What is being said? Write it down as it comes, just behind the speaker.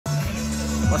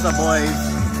What's up, boys?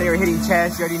 Today we're hitting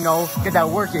chest. You already know. Get that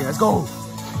work in. Let's go.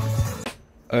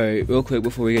 Alright, real quick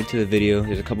before we get into the video,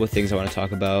 there's a couple of things I want to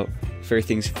talk about. First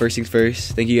things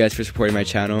first, thank you guys for supporting my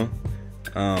channel.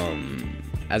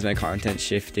 As my content's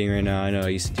shifting right now, I know I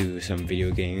used to do some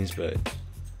video games, but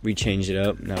we changed it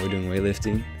up. Now we're doing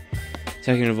weightlifting.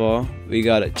 Second of all, we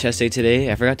got a chest day today.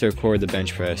 I forgot to record the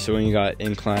bench press, so when you got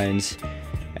inclines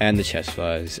and the chest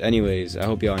flies. Anyways, I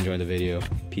hope y'all enjoyed the video.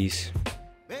 Peace.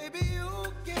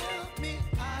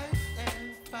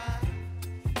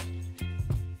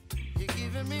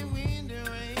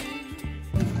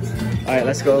 Alright,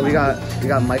 let's go. We got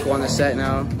Michael on the set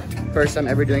now. First time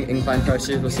ever doing incline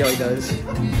presses. We'll see how he does.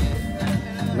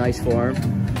 Nice form.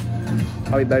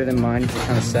 Probably better than mine, which is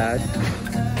kind of sad.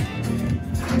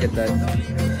 Get that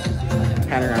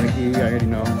panoramic view, I already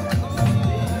know.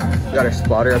 We got our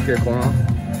spotter up here, corner.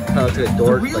 Kind of looks like a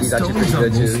dork, but he's actually pretty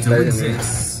good too. He's better than me.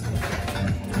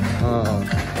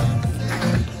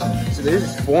 So there's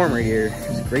this form right here.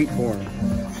 It's great form.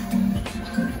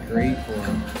 Great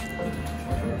form.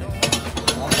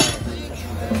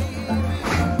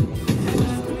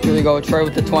 Here we go, Troy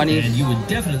with the 20. And you would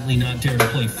definitely not dare to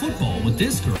play football with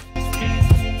this girl.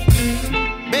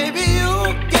 Baby,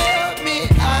 you give me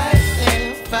ice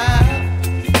and fire.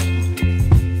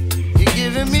 You're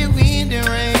giving me wind and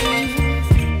rain.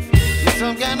 You're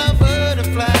some kind of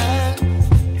butterfly.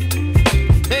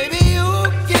 Baby, you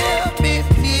give me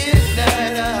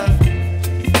midnight.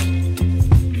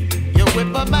 You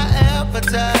whip up my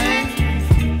appetite.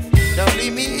 Don't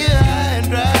leave me here high and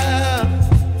dry.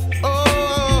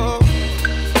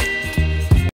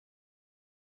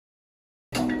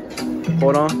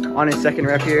 Hold on his second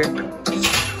rep here,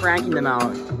 cranking them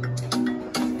out.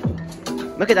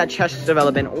 Look at that chest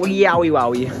development, oh yowie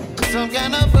wowie. Some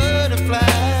kind of butterfly.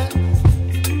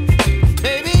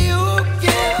 Baby, you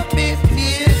give me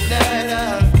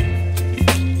midnight.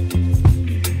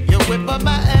 You whip up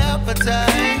my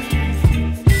appetite.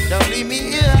 Don't leave me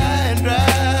here high and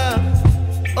dry.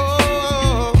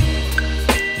 Oh,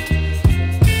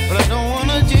 but I don't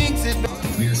wanna jinx it.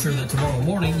 We are sure that tomorrow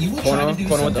morning you will try to do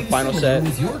something with the final set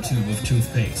with your tube of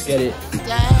toothpaste. Get it.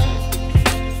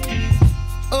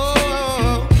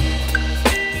 Oh,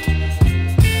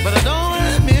 but I don't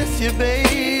wanna miss you,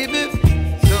 baby.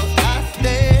 So I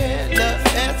stand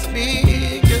up and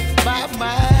speak my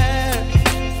mind.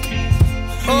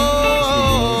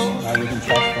 Oh, I was in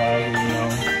chest flies, you know,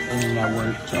 and I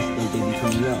work chest day baby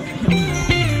coming out.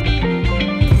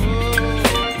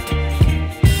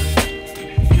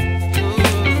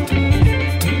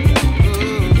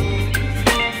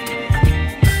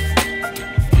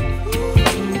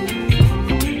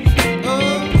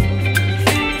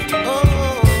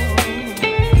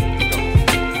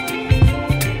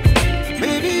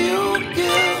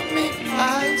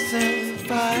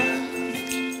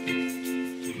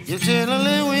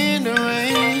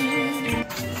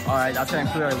 Alright, I'll try to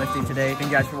include our lifting today.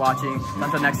 Thank you guys for watching.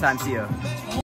 Until next time, see ya.